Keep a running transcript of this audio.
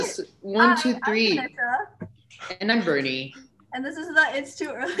One, two, I'm three. Vanessa, And I'm Bernie. and this is the It's Too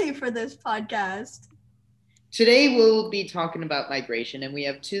Early for This podcast. Today we'll be talking about migration, and we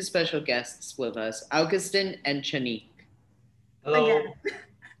have two special guests with us, Augustin and Chaneek. Again.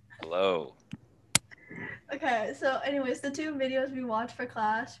 Hello. Hello. Okay, so anyways, the two videos we watched for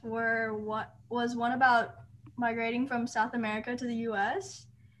class were one about migrating from South America to the US,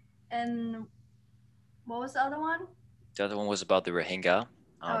 and what was the other one? The other one was about the Rohingya.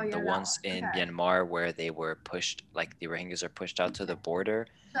 Oh, yeah, The that ones one. in Okay. Myanmar where they were pushed, like the Rohingyas are pushed out to the border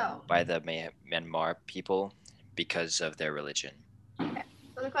So, by the Myanmar people because of their religion.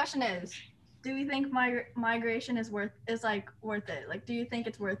 so the question is, do we think migration is worth it? Like, do you think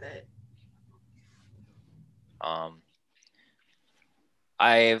it's worth it?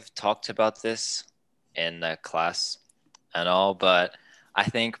 I've talked about this in class and all, but I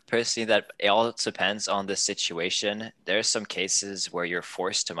think personally that it all depends on the situation. There's some cases where you're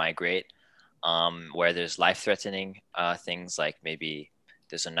forced to migrate, where there's life-threatening things like maybe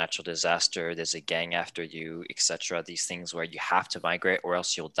there's a natural disaster, there's a gang after you, etc. These things where you have to migrate or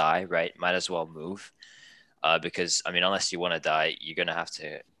else you'll die, right? Might as well move because, I mean, unless you want to die, you're going to have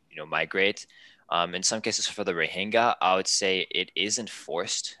to, migrate. In some cases for the Rohingya, I would say it isn't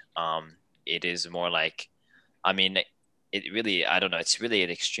forced. It is more like, I mean, it really, I don't know, it's really an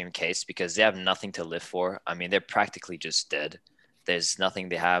extreme case because they have nothing to live for. I mean, they're practically just dead. There's nothing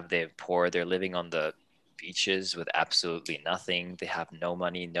they have. They're poor. They're living on the beaches with absolutely nothing. They have no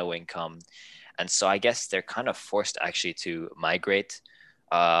money, no income. And so I guess they're kind of forced actually to migrate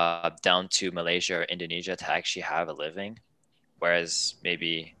down to Malaysia or Indonesia to actually have a living. Whereas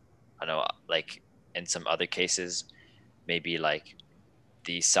maybe, I don't know, like in some other cases, maybe like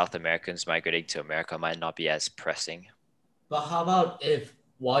the South Americans migrating to America might not be as pressing. But how about if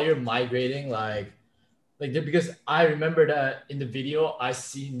while you're migrating, because I remember that in the video I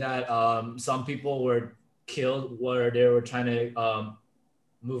seen that some people were killed where they were trying to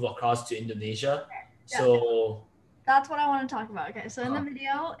move across to Indonesia. Yeah. So That's what I want to talk about. Okay, so in the Uh-huh.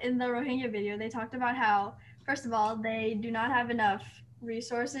 video, in the Rohingya video, they talked about how, first of all, they do not have enough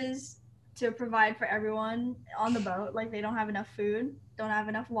resources to provide for everyone on the boat. Like, they don't have enough food, don't have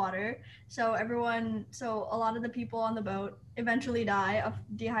enough water. So a lot of the people on the boat eventually die of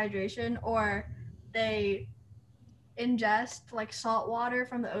dehydration, or they ingest like salt water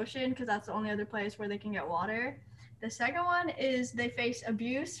from the ocean because that's the only other place where they can get water. The second one is they face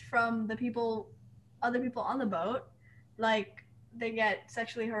abuse from other people on the boat, like they get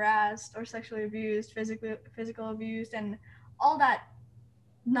sexually harassed or sexually abused, physical abused, and all that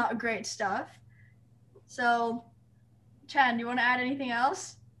not great stuff. So, Chan, do you want to add anything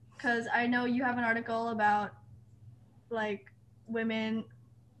else? Because I know you have an article about like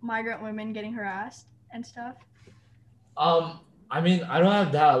migrant women getting harassed and stuff. I mean, I don't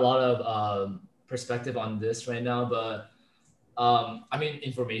have that a lot of perspective on this right now, but I mean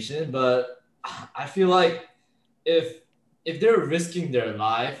information. But I feel like if they're risking their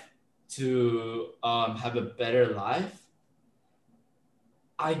life to have a better life,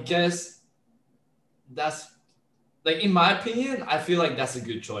 I guess that's like in my opinion, I feel like that's a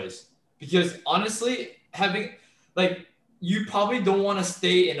good choice because honestly, having like you probably don't want to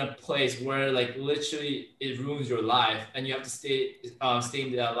stay in a place where like literally it ruins your life and you have to stay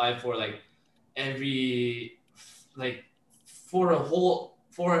in that life for like every like for a whole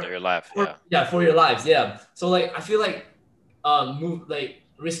for Your life, for yeah. yeah for your lives, yeah. So like I feel like move like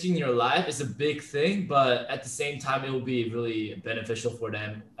risking your life is a big thing, but at the same time it will be really beneficial for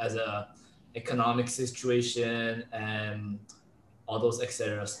them as a economic situation and all those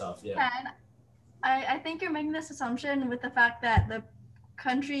etc stuff, yeah. And I think you're making this assumption with the fact that the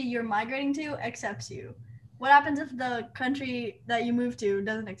country you're migrating to accepts you. What happens if the country that you move to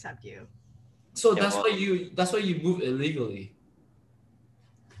doesn't accept you? So Yeah, well, that's why you move illegally.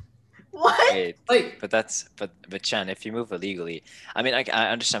 What? wait, Like but Chan, if you move illegally, I mean, I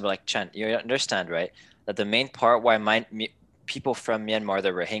understand, but like Chan, you understand, right? That the main part why people from Myanmar, the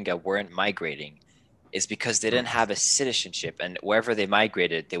Rohingya, weren't migrating is because they didn't have a citizenship, and wherever they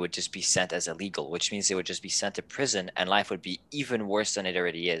migrated, they would just be sent as illegal, which means they would just be sent to prison, and life would be even worse than it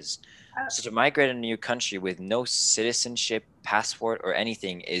already is. So to migrate in a new country with no citizenship, passport, or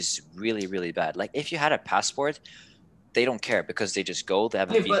anything is really, really bad. Like if you had a passport, they don't care because they just go, they have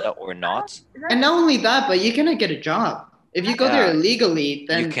a okay, visa but or not. And not only that, but you cannot get a job. If you go there Yeah, illegally, you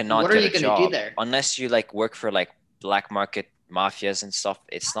then cannot what are get you a going to do job there? unless you like work for like black market mafias and stuff.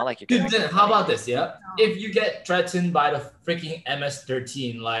 It's not like you're gonna dude, make then any how money. about this, yeah? If you get threatened by the freaking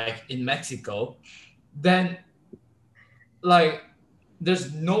MS-13 like in Mexico, then like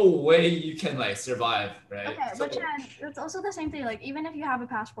there's no way you can like survive, right? Okay, So but Chad, it's also the same thing. Like, even if you have a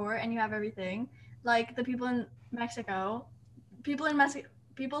passport and you have everything, like the people in Mexico, people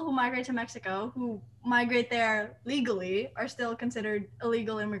who migrate to Mexico, who migrate there legally, are still considered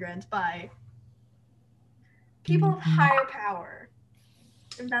illegal immigrants by people of higher power,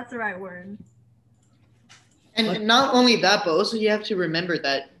 if that's the right word. And not only that, but also you have to remember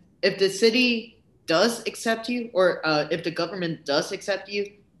that if the city does accept you, or if the government does accept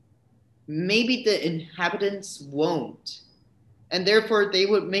you, maybe the inhabitants won't. And therefore, they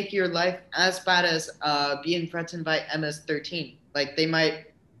would make your life as bad as being threatened by MS-13. Like, they might,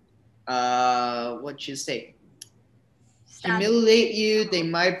 what you say, humiliate you. They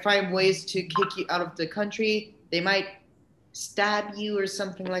might find ways to kick you out of the country. They might stab you or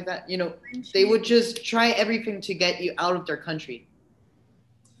something like that. They would just try everything to get you out of their country.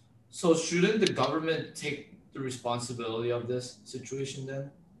 So shouldn't the government take the responsibility of this situation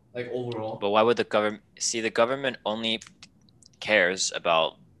then, like overall? But why would the government see? The government only cares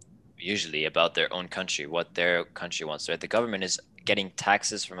usually about their own country, what their country wants, right? The government is getting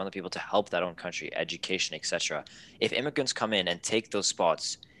taxes from other people to help that own country, education, etc. If immigrants come in and take those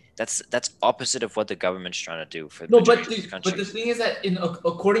spots, that's opposite of what the government's trying to do for the No, majority but of these but the countries. thing is that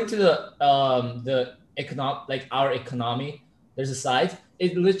according to the economic, like our economy, there's a site.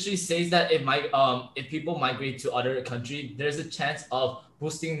 It literally says that if people migrate to other country, there's a chance of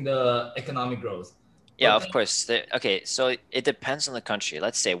boosting the economic growth. Yeah, But of course. Okay, so it depends on the country.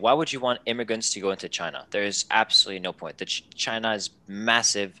 Let's say, why would you want immigrants to go into China? There's absolutely no point. China is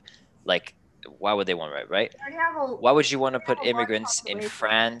massive. Like, why would they want, right? Why would you want to put immigrants in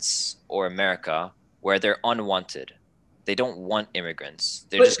France or America where they're unwanted? They don't want immigrants.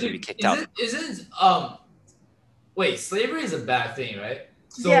 They're just going to be kicked out. Isn't wait, slavery is a bad thing, right?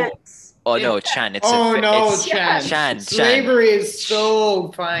 So Yes. Oh no, Chan! Oh no, it's Chan. Slavery is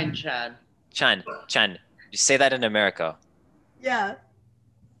so fine, Chan. Chan. You say that in America. Yeah.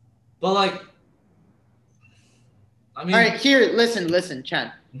 But like, I mean, All right, here, listen,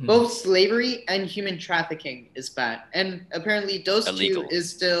 Chan. Mhm. Both slavery and human trafficking is bad, and apparently those Illegal. two is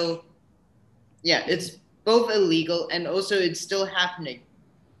still, yeah, it's both illegal and also it's still happening.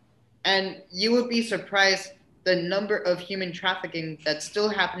 And you would be surprised the number of human trafficking that's still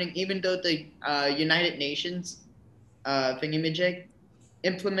happening, even though the United Nations thingamajig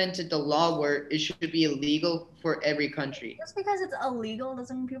implemented the law where it should be illegal for every country. Just because it's illegal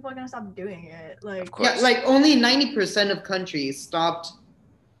doesn't mean people are gonna stop doing it. Like, Of course. Yeah, like only 90% of countries stopped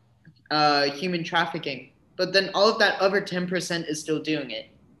human trafficking, but then all of that other 10% is still doing it.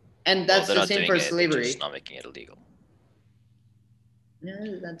 And that's they're the not same doing for it. They're slavery. just not making it illegal.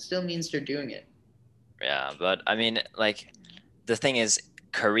 Yeah, that still means they're doing it. Yeah, but I mean, like, the thing is,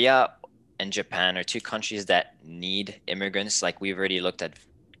 Korea and Japan are two countries that need immigrants. Like, we've already looked at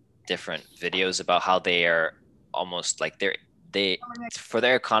different videos about how they are almost like they for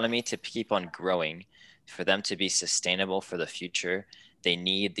their economy to keep on growing, for them to be sustainable for the future, they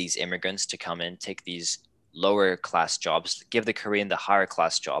need these immigrants to come in, take these lower class jobs, give the Korean the higher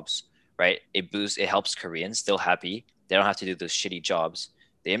class jobs, right? It helps Koreans, still happy. They don't have to do those shitty jobs.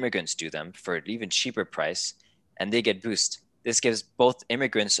 The immigrants do them for an even cheaper price, and they get boost. This gives both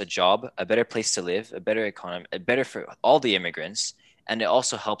immigrants a job, a better place to live, a better economy, a better for all the immigrants, and it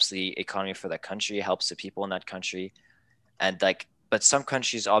also helps the economy for that country, helps the people in that country. And like, but some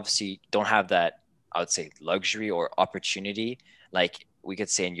countries obviously don't have that, I would say, luxury or opportunity. Like, we could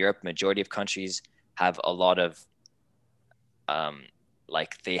say in Europe, majority of countries have a lot of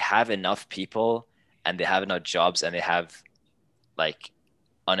like, they have enough people and they have enough jobs and they have like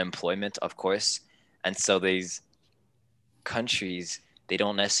unemployment, of course. And so these countries, they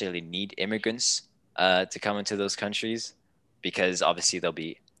don't necessarily need immigrants to come into those countries, because obviously they'll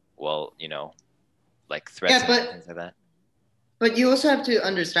be, well, like threatened and things like that. But you also have to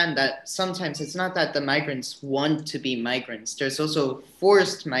understand that sometimes it's not that the migrants want to be migrants. There's also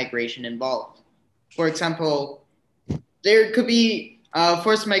forced migration involved. For example, there could be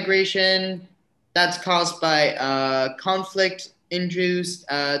forced migration that's caused by conflict-induced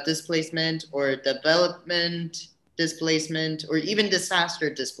displacement or development displacement or even disaster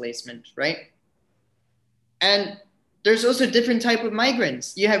displacement, right? And there's also different type of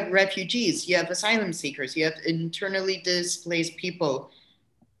migrants. You have refugees, you have asylum seekers, you have internally displaced people,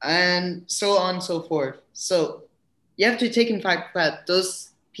 and so on and so forth. So you have to take in fact that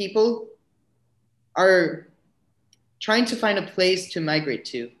those people are trying to find a place to migrate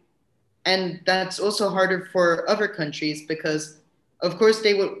to. And that's also harder for other countries because, of course,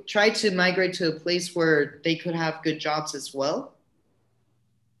 they would try to migrate to a place where they could have good jobs as well.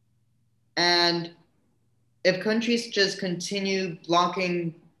 And if countries just continue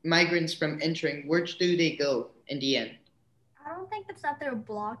blocking migrants from entering, where do they go in the end? I don't think it's that they're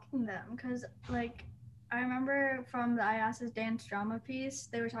blocking them because, like, I remember from the IAS's dance drama piece,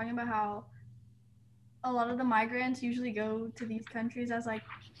 they were talking about how a lot of the migrants usually go to these countries as like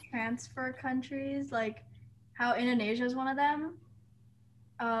transfer countries, like how Indonesia is one of them.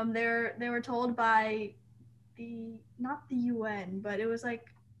 They were told by the not the UN, but it was like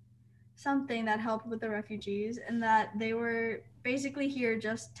something that helped with the refugees, and that they were basically here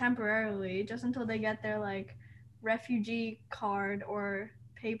just temporarily, just until they get their like refugee card or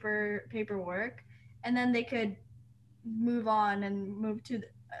paperwork, and then they could move on and move to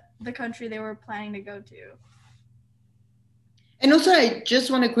the country they were planning to go to. And also, I just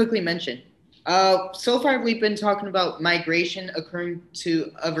want to quickly mention so far we've been talking about migration occurring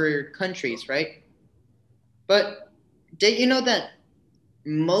to other countries, right? But did you know that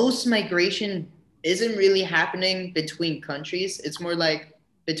most migration isn't really happening between countries? It's more like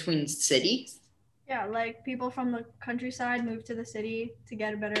between cities. Yeah, like people from the countryside move to the city to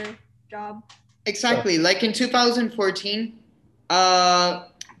get a better job. Exactly. Like in 2014, uh,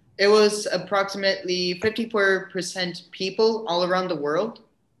 it was approximately 54% people all around the world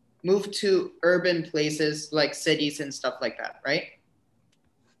moved to urban places like cities and stuff like that, right?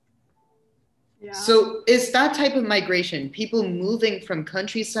 Yeah. So is that type of migration, people moving from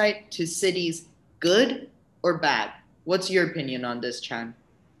countryside to cities, good or bad? What's your opinion on this, Chan?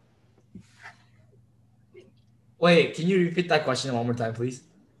 Wait, can you repeat that question one more time, please?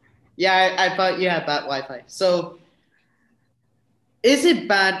 Yeah, I thought you had bad Wi-Fi. So is it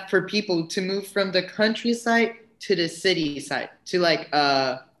bad for people to move from the countryside to the city side, to like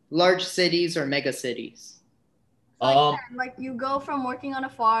large cities or mega cities? So like, Um, like you go from working on a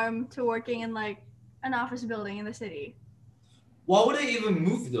farm to working in like an office building in the city. why would I even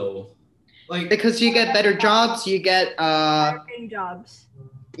move though? Like, Because you get better jobs, you get Higher paying jobs.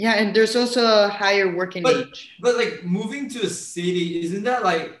 yeah, and there's also a higher working age. but like moving to a city, isn't that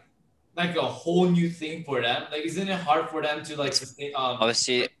like a whole new thing for them? Like, isn't it hard for them to like sustain?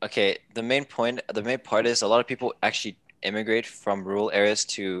 Obviously, okay, the main part is a lot of people actually immigrate from rural areas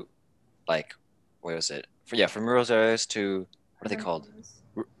to like, where was it? From rural areas to what are they called?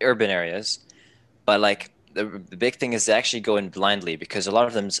 Urban areas. But like the big thing is they actually go in blindly because a lot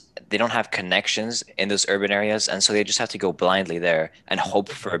of them they don't have connections in those urban areas, and so they just have to go blindly there and hope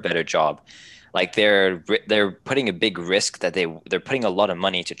for a better job. Like they're putting a big risk that they're putting a lot of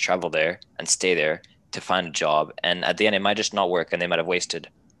money to travel there and stay there to find a job, and at the end it might just not work, and they might have wasted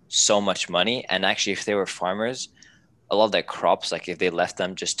so much money. And actually, if they were farmers, a lot of their crops, like if they left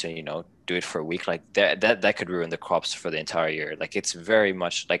them just to do it for a week, like that could ruin the crops for the entire year. Like it's very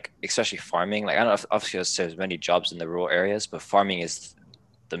much like, especially farming, like I don't know if obviously there's many jobs in the rural areas, but farming is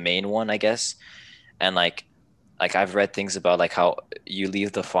the main one, I guess. And like I've read things about like how you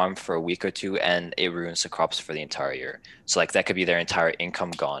leave the farm for a week or two and it ruins the crops for the entire year, so like that could be their entire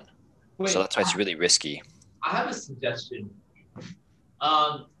income gone. So Wait, that's why it's really risky. I have a suggestion.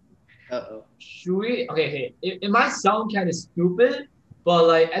 Um, Uh-oh. should we? Okay, hey, it might sound kind of stupid, but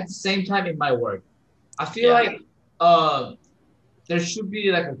like at the same time, it might work. I feel Yeah. like there should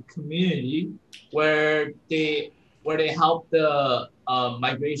be like a community where they help the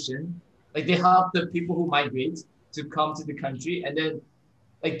migration, like they help the people who migrate to come to the country, and then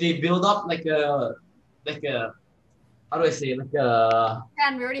like they build up like a how do I say it? Like a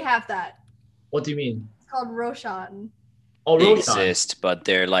And we already have that. what do you mean? It's called Roshan. Oh, They Roshan. exist, but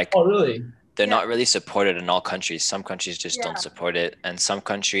they're like Oh, really? they're Yeah. not really supported in all countries. Some countries just don't Yeah. support it, and some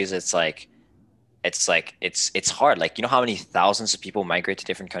countries it's hard. Like, you know how many thousands of people migrate to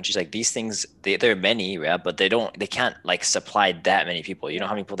different countries? Like these things, there are many, yeah, but they can't like supply that many people. You know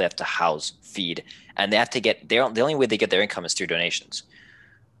how many people they have to house, feed, and they have to get the only way they get their income is through donations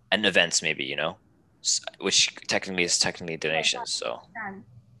and events, maybe, which technically donations. So And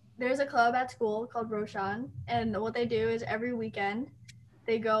there's a club at school called Roshan, and what they do is every weekend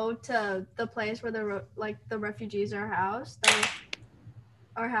they go to the place where the refugees are housed,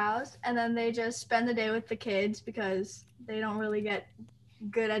 and then they just spend the day with the kids because they don't really get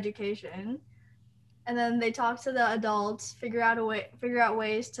good education. And then they talk to the adults, figure out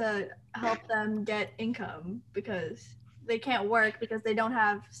ways to help them get income because they can't work because they don't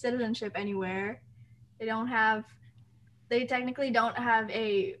have citizenship anywhere. They don't have they technically don't have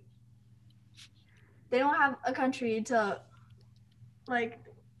a country to like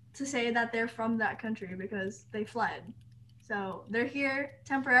to say that they're from that country because they fled. So they're here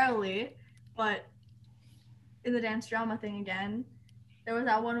temporarily, but in the dance drama thing again, there was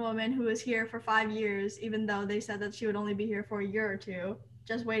that one woman who was here for 5 years, even though they said that she would only be here for a year or two,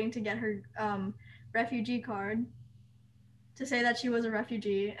 just waiting to get her refugee card to say that she was a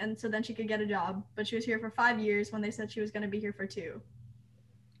refugee, and so then she could get a job. But she was here for 5 years when they said she was going to be here for 2.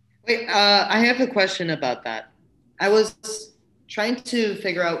 Wait, I have a question about that. I was trying to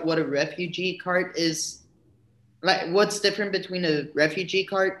figure out what a refugee card is. Like, what's different between a refugee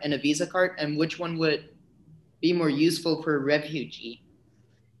card and a visa card, and which one would be more useful for a refugee?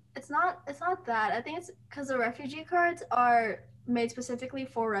 It's not that. I think it's because the refugee cards are made specifically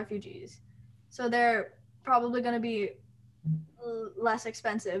for refugees, so they're probably going to be less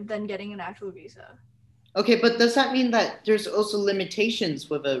expensive than getting an actual visa. Okay, but does that mean that there's also limitations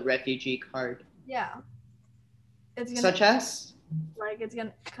with a refugee card? Yeah, it's gonna Such as?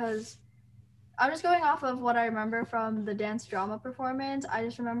 because I'm just going off of what I remember from the dance drama performance. I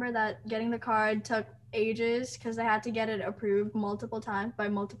just remember that getting the card took ages because they had to get it approved multiple times by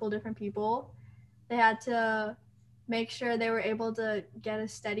multiple different people. They had to make sure they were able to get a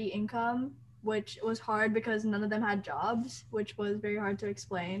steady income, which was hard because none of them had jobs, which was very hard to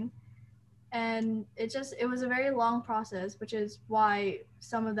explain. And it was a very long process, which is why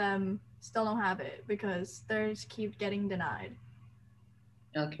some of them still don't have it because they just keep getting denied.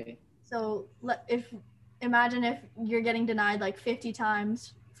 Okay. So imagine if you're getting denied like 50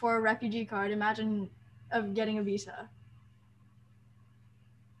 times for a refugee card, imagine of getting a visa.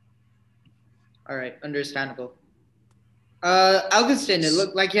 All right, understandable. Augustin, it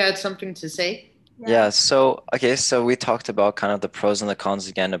looked like you had something to say. Yeah, so okay, so we talked about kind of the pros and the cons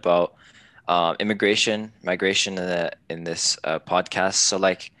again about migration in this podcast. So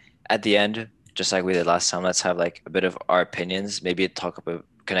like at the end, just like we did last time, let's have like a bit of our opinions, maybe talk about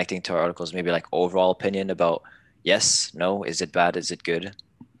connecting to our articles, maybe like overall opinion about yes, no, is it bad, is it good?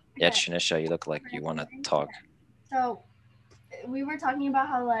 Yeah, Okay. Shanisha, you look like you want to talk. So we were talking about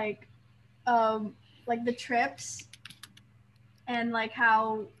how like the trips and like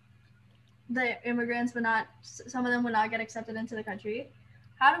how the immigrants some of them would not get accepted into the country.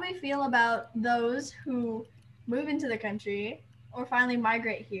 How do we feel about those who move into the country or finally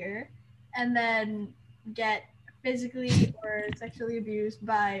migrate here and then get physically or sexually abused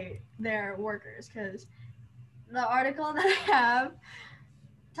by their workers? Because the article that I have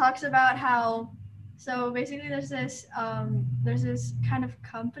talks about how, so basically there's this kind of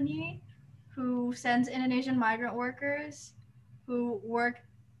company who sends Indonesian migrant workers who work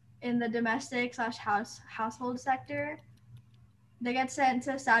in the domestic / household sector. They get sent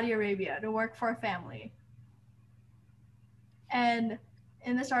to Saudi Arabia to work for a family. And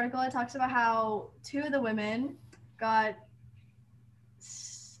in this article, it talks about how 2 of the women got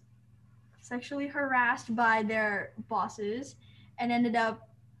sexually harassed by their bosses and ended up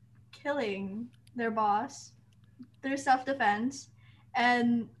killing their boss through self-defense.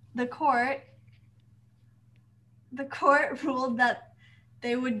 And the court ruled that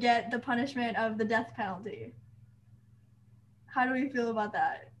they would get the punishment of the death penalty. How do we feel about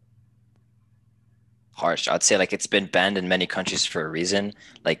that? Harsh. I'd say like it's been banned in many countries for a reason.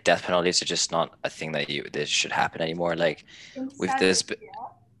 Like death penalties are just not a thing that should happen anymore. Like with this.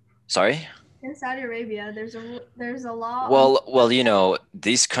 Sorry. In Saudi Arabia, there's a law. Well, you know,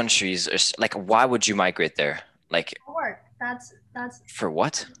 these countries are like, why would you migrate there? Like work. That's for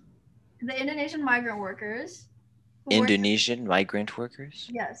what? The Indonesian migrant workers. Indonesian migrant workers?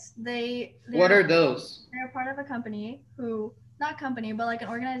 Yes, they. What are those? They're part of a company not company, but like an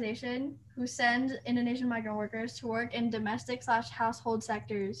organization who send Indonesian migrant workers to work in domestic / household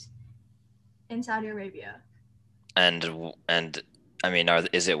sectors in Saudi Arabia. And I mean,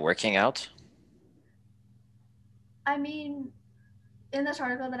 is it working out? I mean, in this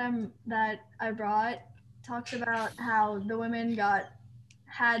article that I brought talks about how the women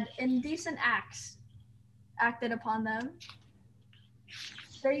had indecent acts acted upon them.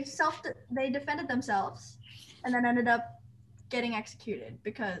 They defended themselves and then ended up getting executed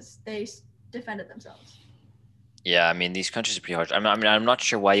because they defended themselves. Yeah, I mean, these countries are pretty harsh. I'm not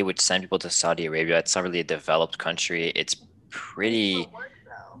sure why you would send people to Saudi Arabia. It's not really a developed country. It's pretty.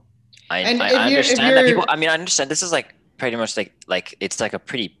 I understand that people. I mean, I understand this is like pretty much like it's like a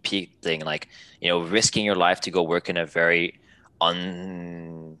pretty peak thing. Like, you know, risking your life to go work in a very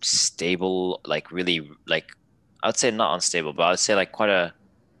unstable, like really like I would say not unstable, but I would say like quite a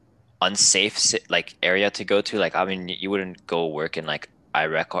unsafe like area to go to. Like, I mean, you wouldn't go work in like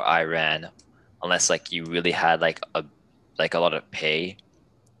Iraq or Iran unless like you really had like a lot of pay.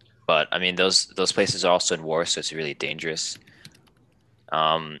 But I mean, those places are also in war, so it's really dangerous.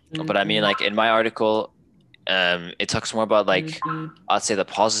 But I mean, like in my article, it talks more about like I'd say the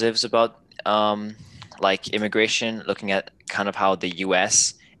positives about like immigration, looking at kind of how the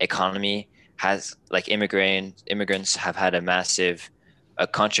U.S. economy has like immigrants have had a massive a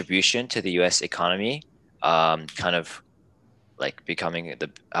contribution to the U.S. economy, kind of like becoming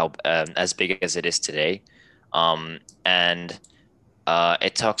as big as it is today. And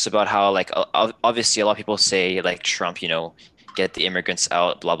it talks about how like obviously a lot of people say like Trump, get the immigrants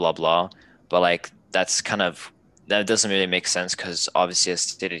out, blah blah blah, but like that doesn't really make sense because obviously as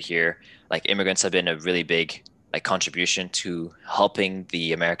stated here, like immigrants have been a really big like contribution to helping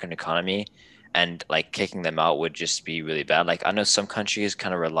the American economy, and like kicking them out would just be really bad. Like I know some countries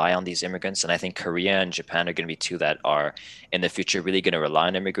kind of rely on these immigrants, and I think Korea and Japan are going to be two that are in the future really going to rely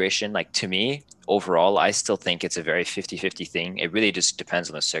on immigration. Like to me, overall, I still think it's a very 50-50 thing. It really just depends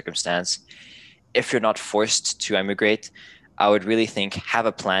on the circumstance. If you're not forced to emigrate, I would really think have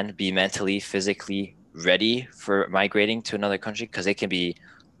a plan, be mentally, physically ready for migrating to another country because it can be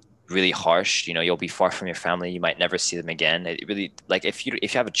really harsh. You'll be far from your family. You might never see them again. It really like if you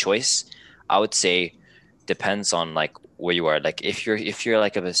have a choice, I would say depends on like where you are. Like if you're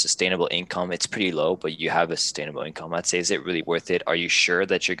like of a sustainable income, it's pretty low, but you have a sustainable income. I'd say, is it really worth it? Are you sure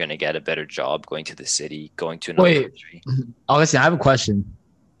that you're going to get a better job going to the city, going to another Wait, country? Augustine, I have a question.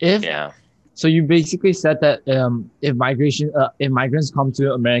 Yeah. So you basically said that if migrants come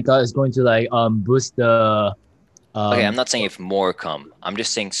to America, it's going to like boost the Okay, I'm not saying if more come. I'm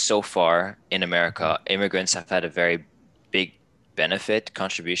just saying so far in America, immigrants have had a very big benefit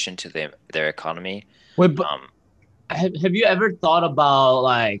contribution to their economy. Wait, but Um, have you ever thought about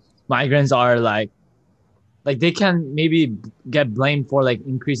like migrants are like they can maybe get blamed for like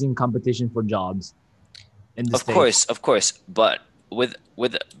increasing competition for jobs in the States? Of course, but with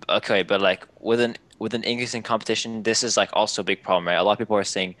okay, but like with an increase in competition, this is like also a big problem, right? A lot of people are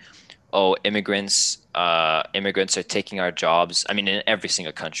saying, oh, immigrants are taking our jobs. I mean, in every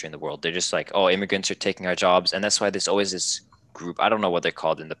single country in the world, they're just like, oh, immigrants are taking our jobs, and that's why there's always this group. I don't know what they're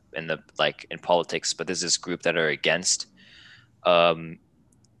called in the like in politics, but there's this group that are against. Um,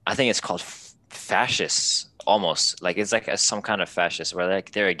 I think it's called fascists, almost like it's like some kind of fascist where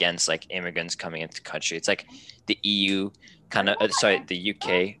like they're against like immigrants coming into the country. It's like the EU kind of, sorry, the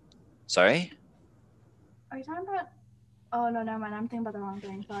UK. Sorry. Are you talking about? Oh no, never mind. I'm thinking about the wrong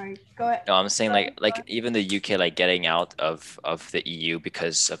thing. Sorry. Go ahead. No, I'm saying Go ahead. like even the UK like getting out of the EU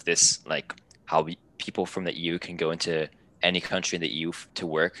because of this, like how people from the EU can go into any country in the EU to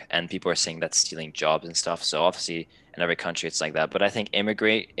work, and people are saying that's stealing jobs and stuff. So obviously in every country it's like that. But I think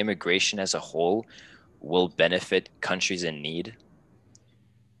immigration as a whole will benefit countries in need,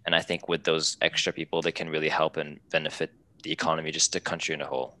 and I think with those extra people, they can really help and benefit the economy, just the country in a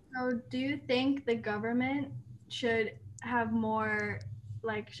whole. So, do you think the government should have more,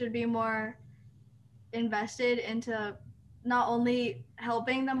 should be more invested into not only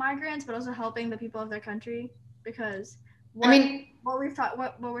helping the migrants but also helping the people of their country? Because what we're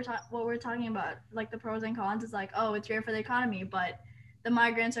talking about, like the pros and cons, is like, oh, it's great for the economy, but the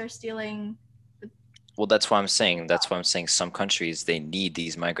migrants are stealing. Well, that's why I'm saying some countries, they need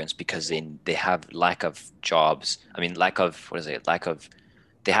these migrants because they have lack of jobs. I mean, lack of, what is it?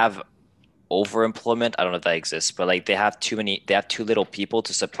 They have overemployment. I don't know if that exists, but like they have too little people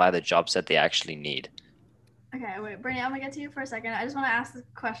to supply the jobs that they actually need. Okay, wait, Brittany, I'm gonna get to you for a second. I just want to ask the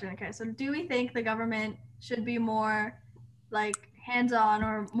question. Okay, so do we think the government should be more like hands-on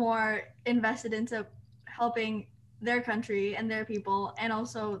or more invested into helping their country and their people and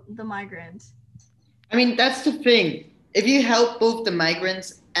also the migrants? I mean, that's the thing. If you help both the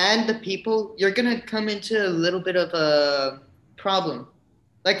migrants and the people, you're going to come into a little bit of a problem.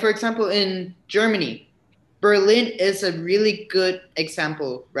 Like, for example, in Germany, Berlin is a really good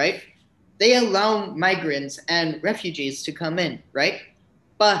example, right? They allow migrants and refugees to come in, right?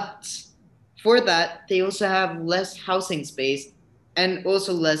 But for that, they also have less housing space and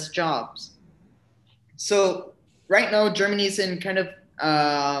also less jobs. So, right now, Germany is in kind of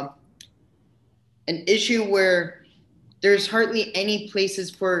an issue where there's hardly any places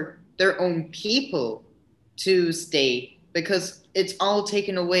for their own people to stay because it's all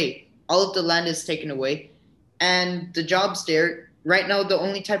taken away. All of the land is taken away. And the jobs there, right now, the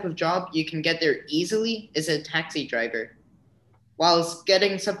only type of job you can get there easily is a taxi driver. Whilst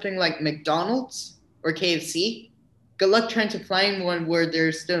getting something like McDonald's or KFC, good luck trying to find one where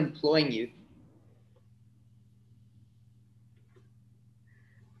they're still employing you.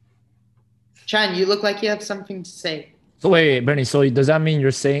 Chan, you look like you have something to say. So wait, Bernie. So does that mean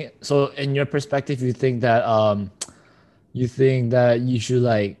you're saying, so in your perspective, you think that you should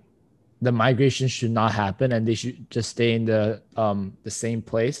like the migration should not happen and they should just stay in the same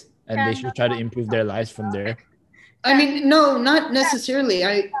place and they should try to improve their lives from there? I mean, no, not necessarily.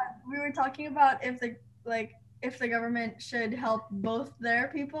 We were talking about if the government should help both their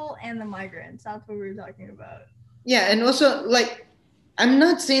people and the migrants. That's what we were talking about. Yeah, and also like I'm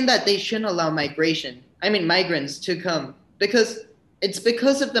not saying that they shouldn't allow migrants to come, because it's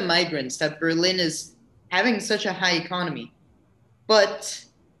because of the migrants that Berlin is having such a high economy. But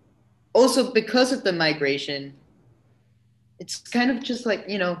also because of the migration, it's kind of just like,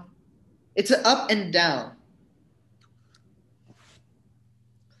 it's an up and down.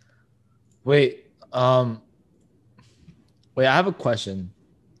 Wait, wait, I have a question.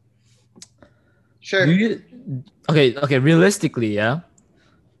 Sure. Okay, realistically, yeah.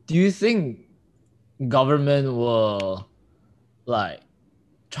 Do you think government will like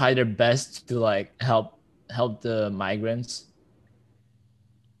try their best to like help the migrants?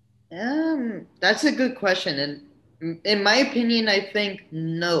 That's a good question. And in my opinion, I think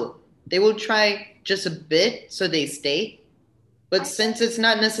no. They will try just a bit so they stay. But since it's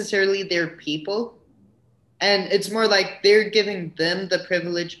not necessarily their people, and it's more like they're giving them the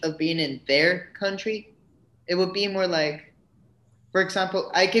privilege of being in their country, it would be more like, for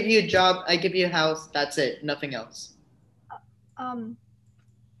example, I give you a job, I give you a house, that's it, nothing else. I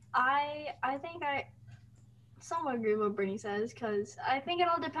think I somewhat agree with what Brittany says, because I think it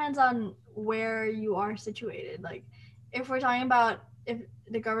all depends on where you are situated. Like, if we're talking about if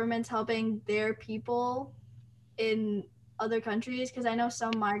the government's helping their people in other countries, because I know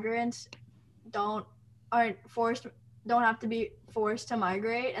some migrants don't have to be forced to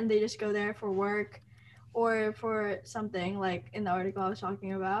migrate, and they just go there for work or for something, like in the article I was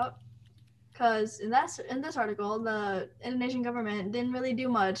talking about. Because in this article, the Indonesian government didn't really do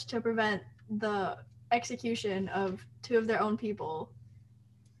much to prevent the execution of two of their own people.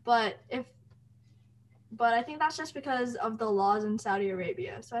 But I think that's just because of the laws in Saudi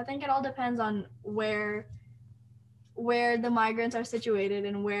Arabia. So I think it all depends on where the migrants are situated,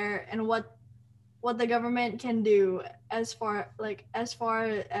 and what the government can do as far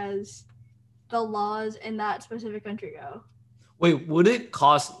as the laws in that specific country go. Wait, would it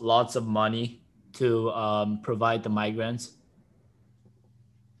cost lots of money to provide the migrants,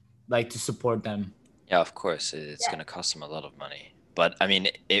 like to support them? Yeah, of course, it's going to cost them a lot of money. But I mean,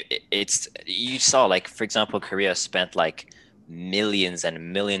 it's you saw, like, for example, Korea spent like millions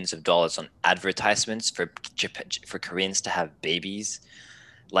and millions of dollars on advertisements for Koreans to have babies.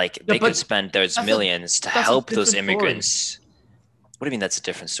 Like, they could spend those millions to help those immigrants. What do you mean that's a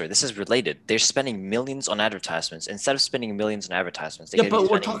different story? This is related. They're spending millions on advertisements. Instead of spending millions on advertisements, they could be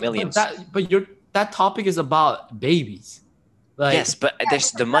spending millions. That topic is about babies. Like, yes, but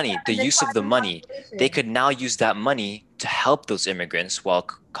there's the money, the use of the money. They could now use that money to help those immigrants while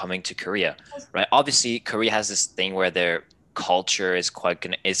coming to Korea, right? Obviously, Korea has this thing where their culture is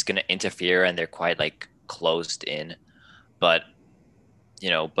gonna interfere, and they're quite like closed in. But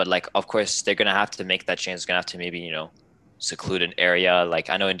like, of course, they're gonna have to make that change. It's gonna have to maybe seclude an area. Like,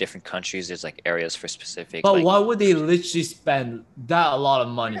 I know in different countries there's like areas for specific. But like, why would they literally spend that a lot of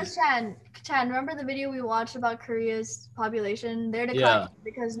money? Chan, remember the video we watched about Korea's population? They're declining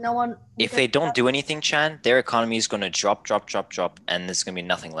because no one. If they don't do anything, Chan, their economy is going to drop, and there's going to be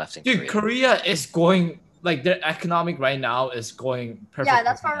nothing left in Korea. Dude, Korea is going, like, their economic right now is going perfect. Yeah,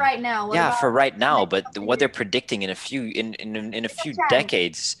 that's for right now. For right now, but what they're predicting in a few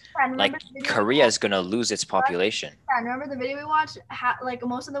decades, like, Korea is going to lose its population. Chan, remember the video we watched? Like,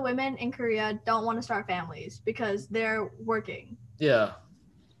 most of the women in Korea don't want to start families because they're working. Yeah.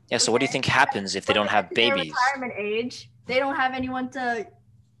 Yeah, so what do you think happens if they don't have babies? Retirement age, they don't have anyone to.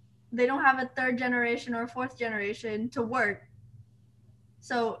 They don't have a third generation or a fourth generation to work.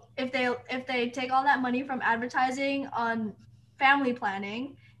 So if they take all that money from advertising on family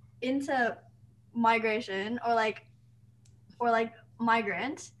planning into migration or like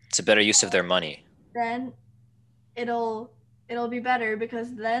migrants, it's a better use of their money. Then it'll be better,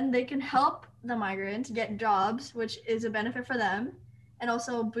 because then they can help the migrants get jobs, which is a benefit for them, and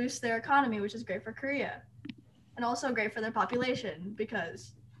also boost their economy, which is great for Korea, and also great for their population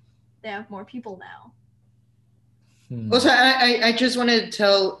because they have more people now. Also, I just wanted to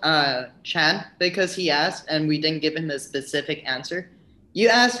tell Chan, because he asked and we didn't give him a specific answer. You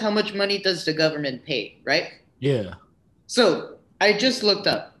asked how much money does the government pay, right? Yeah. So I just looked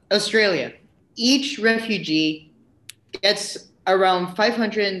up Australia. Each refugee gets around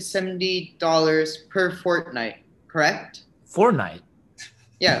 $570 per fortnight, correct? Fortnight?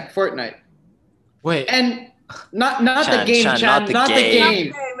 Yeah, fortnight. Wait. And not the game, Chan, not the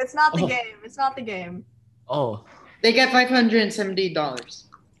game. It's not the game. It's not the game. Oh. They get $570.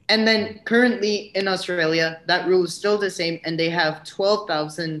 And then currently in Australia, that rule is still the same, and they have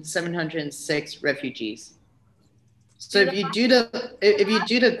 12,706 refugees. So if you do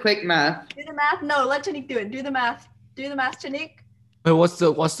the quick math. Do the math? No, let Chaneek do it. Do the math. Do the math, Chaneek. Wait, what's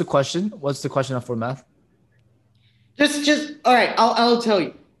the question? What's the question for math? Just all right. I'll tell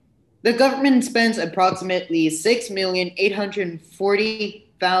you. The government spends approximately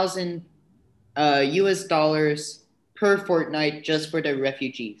 6,840,000 U.S. dollars per fortnight just for the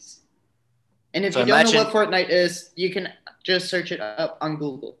refugees. And if So you don't know imagine, what fortnight is, you can just search it up on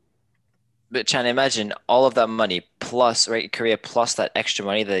Google. but Chan, imagine all of that money plus, right, Korea plus that extra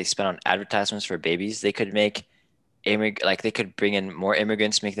money that they spend on advertisements for babies. They could make like they could bring in more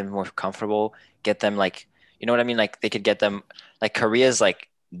immigrants, make them more comfortable, get them like, you know what I mean? Like they could get them like Korea's like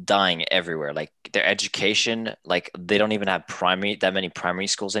dying everywhere. Like their education, like they don't even have that many primary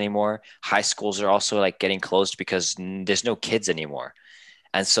schools anymore. High schools are also like getting closed because there's no kids anymore.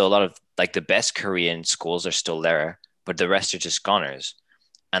 And so a lot of like the best Korean schools are still there, but the rest are just goners.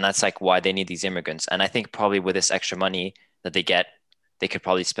 And that's like why they need these immigrants. And I think probably with this extra money that they get, they could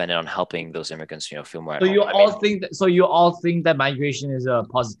probably spend it on helping those immigrants, feel more at So home. you I all mean, think that? So you all think that migration is a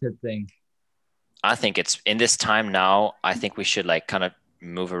positive thing? I think it's in this time now, I think we should like kind of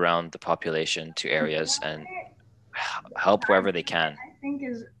move around the population to areas and help wherever they can. I think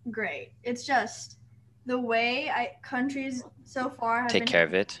is great. It's just the way countries so far have Take been care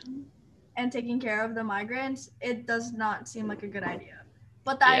of it. and taking care of the migrants, it does not seem like a good idea.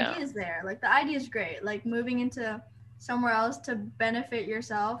 But the Yeah. idea is there. Like the idea is great. Like moving into somewhere else to benefit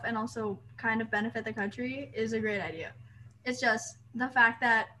yourself and also kind of benefit the country is a great idea. It's just the fact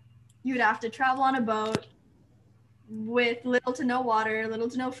that you'd have to travel on a boat with little to no water, little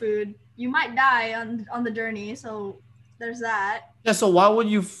to no food. You might die on the journey, so there's that. Yeah. So why would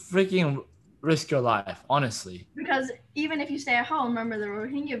you freaking risk your life? Honestly. Because even if you stay at home, remember the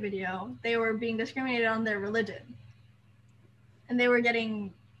Rohingya video, they were being discriminated on their religion. And they were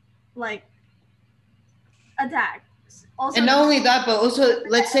getting like attacked. Also, And not only that, but also,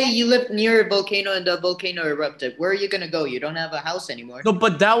 let's say you live near a volcano and the volcano erupted. Where are you gonna go? You don't have a house anymore. No,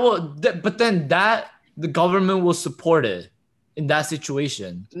 but but then the government will support it in that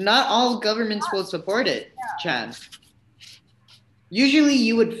situation. Not all governments will support it, Chan. Usually,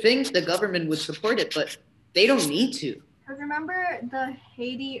 you would think the government would support it, but they don't need to. because remember the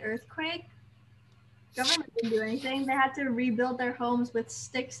Haiti earthquake? Government didn't do anything. They had to rebuild their homes with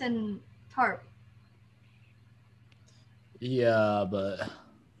sticks and tarp. Yeah, but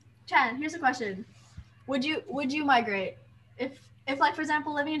Chan, here's a question: Would you migrate if like for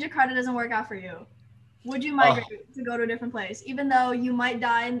example living in Jakarta doesn't work out for you? Would you migrate to go to a different place, even though you might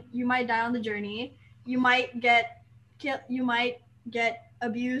die? You might die on the journey. You might get killed. You might get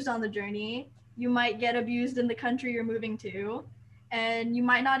abused on the journey. You might get abused in the country you're moving to, and you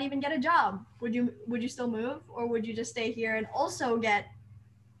might not even get a job. Would you still move, or would you just stay here and also get?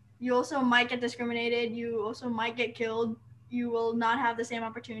 You also might get discriminated. You also might get killed. You will not have the same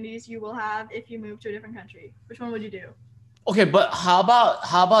opportunities you will have if you move to a different country. Which one would you do? okay, but how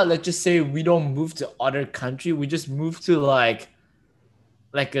about let's just say we don't move to other country, we just move to like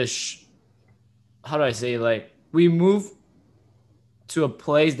how do I say, like we move to a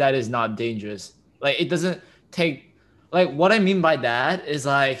place that is not dangerous. Like it doesn't take, like what I mean by that is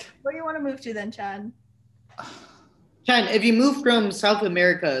like Where do you want to move to then, Chad? Chan, if you move from South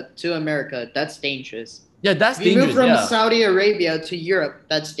America to America, that's dangerous. yeah, that's If you dangerous. move from Yeah. Saudi Arabia to Europe,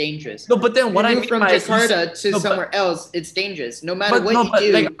 that's dangerous. No, but then If what you I move mean from by is Jakarta to no, but- somewhere else, it's dangerous. No matter But- what no, you but,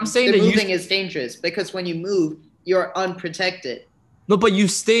 do, like, I'm saying the that you- moving is dangerous because when you move, you're unprotected. No, but you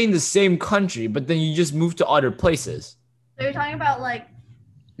stay in the same country, but then you just move to other places. So you're talking about like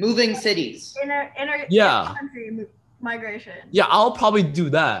Moving cities. inner Yeah. country migration. Yeah, I'll probably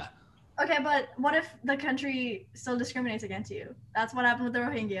do that. Okay, but what if the country still discriminates against you? That's what happened with the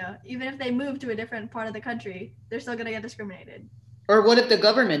Rohingya. Even if they move to a different part of the country, they're still gonna get discriminated. Or what if the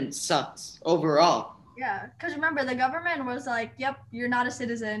government sucks overall? Yeah, because remember the government was like, "Yep, you're not a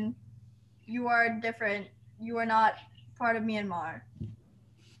citizen. You are different. You are not part of Myanmar."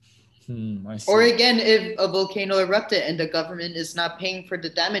 I see. Or again, if a volcano erupted and the government is not paying for the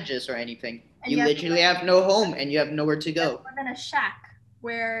damages or anything, And you you have to literally have no home and you have nowhere to go. live in a shack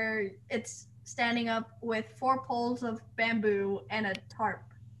where it's standing up with 4 poles of bamboo and a tarp.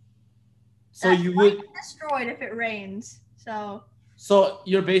 So That you might would. be destroyed if it rains. So So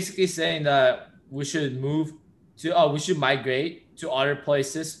you're basically saying that we should we should migrate to other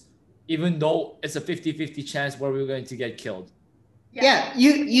places, even though it's a 50-50 chance where we're going to get killed. Yeah,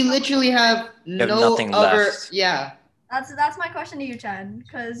 you literally have have no nothing other. left. Yeah, that's my question to you, Chen,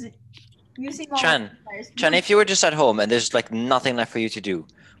 because you seem all Chan, over the place. Chan, if you were just at home and there's like nothing left for you to do,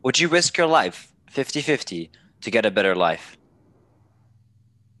 would you risk your life 50-50 to get a better life?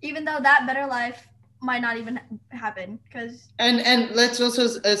 Even though that better life might not even happen, because and let's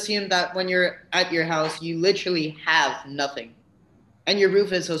also assume that when you're at your house, you literally have nothing, and your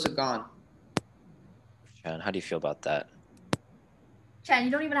roof is also gone. Chan, how do you feel about that? Chan,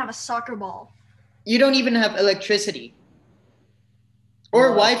 you don't even have a soccer ball. You don't even have electricity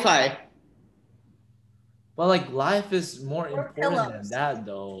or Well, Wi-Fi. But like life is more Or important than pillows. that,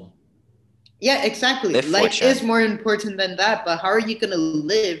 though. Yeah, exactly. Live for it, Life is Chan. more important than that, but how are you gonna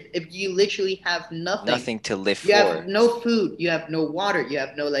live if you literally have nothing? Nothing to live You have for. no food, you have no water, you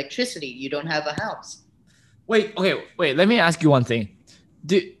have no electricity, you don't have a house. Wait, okay, wait. Let me ask you one thing.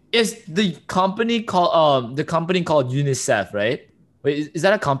 Is the company called UNICEF, right? Wait, is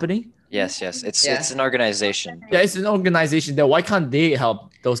that a company? Yes, yes. It's Yeah. an organization. Yeah, it's an organization. Then why can't they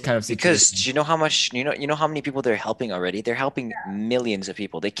help those kind of Because situations? do you know how much you know how many people they're helping already? They're helping millions of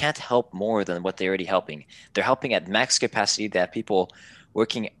people. They can't help more than what they're already helping. They're helping at max capacity. They have people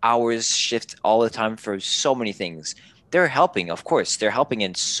working hours, shift all the time for so many things. They're helping, of course. They're helping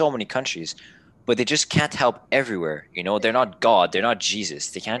in so many countries, but they just can't help everywhere. You know, they're not God. They're not Jesus.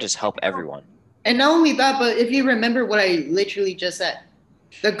 They can't just help everyone. And not only that, but if you remember what I literally just said,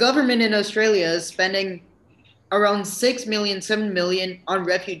 the government in Australia is spending around 6 million, 7 million on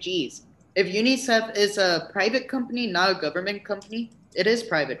refugees. If UNICEF is a private company, not a government company, it is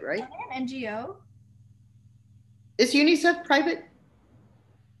private, right? An NGO. Is UNICEF private?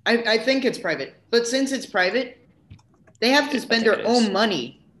 I think it's private. But since it's private, they have to I spend think it their is. own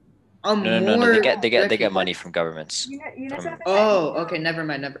money on No, no, no, no. They more get money refugees. from governments. UNICEF From is Oh, okay, never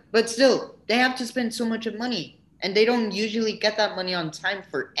mind, never. But still, they have to spend so much of money, and they don't usually get that money on time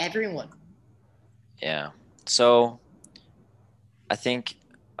for everyone. yeah. So I think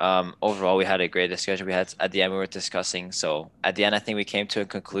overall we had a great discussion. We had at the end we were discussing. So at the end, I think we came to a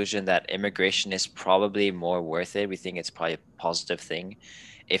conclusion that immigration is probably more worth it. We think it's probably a positive thing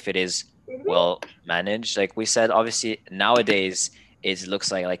if it is well managed. Like we said, obviously nowadays it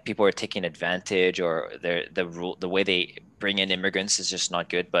looks like people are taking advantage, or the way they bring in immigrants is just not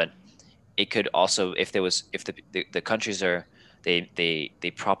good. But it could also, if there was, if the countries are,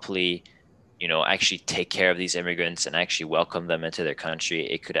 they properly, actually take care of these immigrants and actually welcome them into their country,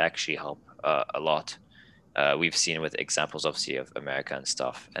 it could actually help a lot. We've seen with examples, obviously, of America and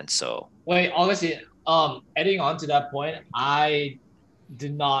stuff. And so, Wait, Augustine, adding on to that point, I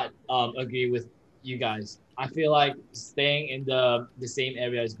did not agree with you guys. I feel like staying in the same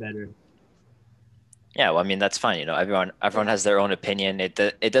area is better. yeah, well, I mean, that's fine. Everyone has their own opinion.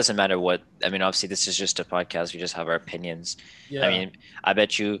 It doesn't matter what. I mean, obviously, this is just a podcast. We just have our opinions. Yeah. I mean, I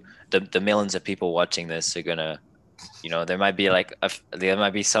bet you the millions of people watching this are gonna, there might be there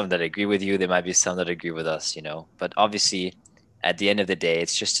might be some that agree with you. There might be some that agree with us. But obviously, at the end of the day,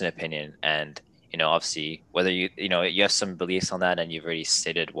 it's just an opinion. And obviously, whether you have some beliefs on that, and you've already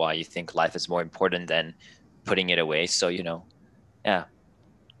stated why you think life is more important than putting it away. So yeah.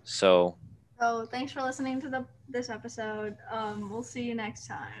 So. So thanks for listening to this episode. We'll see you next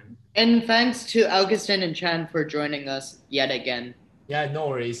time. And thanks to Augustin and Chan for joining us yet again. Yeah, no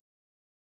worries.